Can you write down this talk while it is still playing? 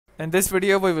In this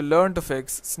video we will learn to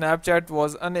fix Snapchat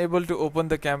was unable to open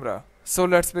the camera. So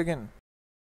let's begin.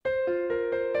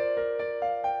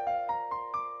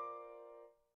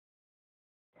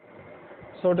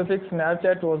 So to fix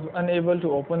Snapchat was unable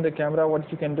to open the camera,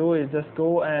 what you can do is just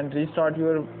go and restart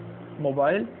your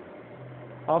mobile.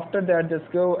 After that,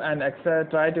 just go and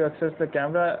try to access the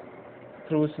camera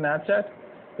through Snapchat.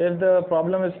 If the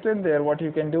problem is still there, what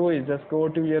you can do is just go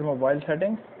to your mobile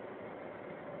settings,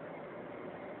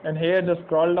 and here just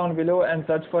scroll down below and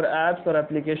search for apps or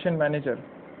application manager.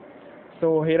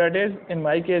 So here it is. In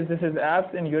my case this is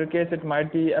apps, in your case it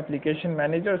might be application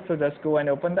manager, so just go and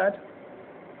open that.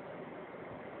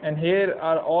 And here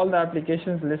are all the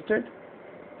applications listed.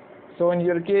 So in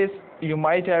your case you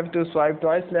might have to swipe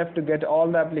twice left to get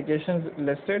all the applications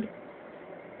listed.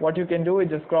 What you can do is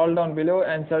just scroll down below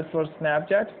and search for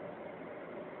Snapchat.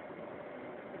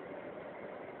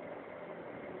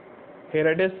 Here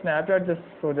it is, Snapchat.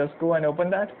 Just go and open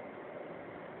that.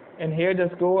 And here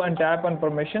just go and tap on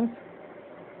permissions.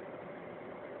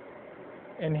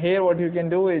 And here what you can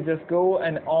do is just go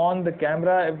and on the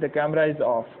camera if the camera is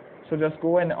off. So just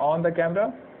go and on the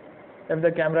camera if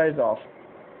the camera is off.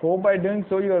 Hope by doing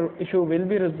so your issue will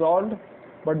be resolved.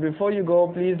 But before you go,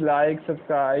 please like,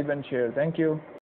 subscribe and share. Thank you.